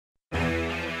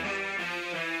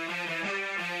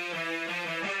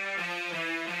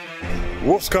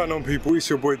What's going on, people? It's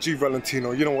your boy G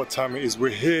Valentino. You know what time it is.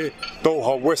 We're here,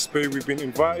 Doha, West Bay. We've been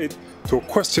invited to a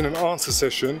question and answer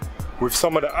session with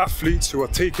some of the athletes who are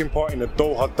taking part in the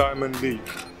Doha Diamond League.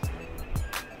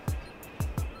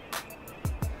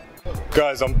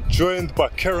 Guys, I'm joined by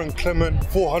Kerron Clement,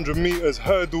 400 meters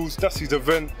hurdles, that's his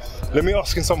event. Let me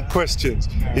ask him some questions.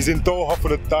 He's in Doha for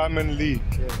the Diamond League.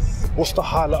 Yes. What's the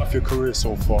highlight of your career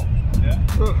so far?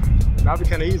 That'll be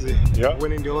kind of easy. Yeah.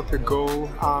 Winning the Olympic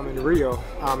gold in Rio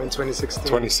in 2016.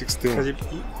 2016.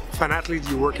 Because for an athlete,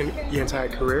 you work in your entire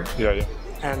career. Yeah.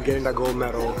 And getting that gold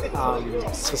medal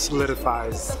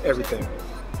solidifies everything.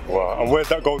 Wow. And where's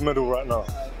that gold medal right now?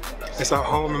 It's at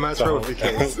home in my trophy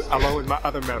case, along with my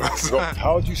other medals.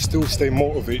 How do you still stay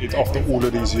motivated after all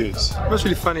of these years? It was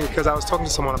really funny because I was talking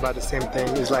to someone about the same thing.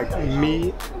 It's like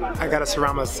me, I gotta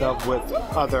surround myself with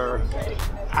other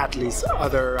athletes,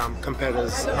 other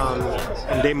competitors,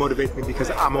 and they motivate me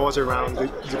because I'm always around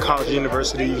the college,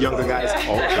 university, younger guys.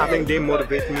 Okay. I think they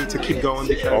motivate me to keep going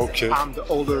because I'm the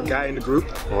older guy in the group.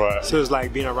 Right. So it's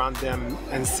like being around them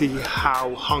and see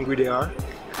how hungry they are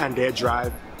and their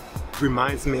drive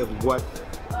reminds me of what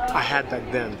I had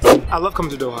back then. I love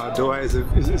coming to Doha. Doha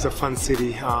is a fun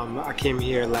city. I came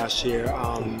here last year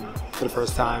for the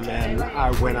first time, and I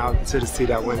went out to the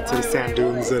city. I went to the sand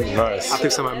dunes, and nice. I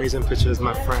took some amazing pictures.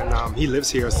 My friend, he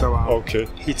lives here, so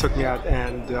he took me out,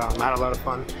 and I had a lot of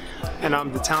fun.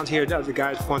 And the talent here, the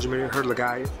guy, 400 meter hurdler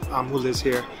guy who lives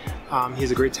here,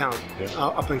 he's a great talent,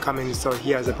 up and coming, so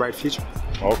he has a bright future.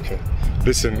 Okay.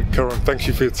 Listen, Kerron, thank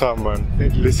you for your time, man.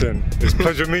 Thank you. Listen, it's a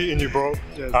pleasure meeting you, bro.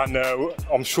 Yes. And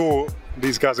I'm sure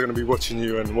these guys are going to be watching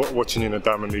you and watching you in the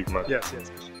Diamond League, man. Yes.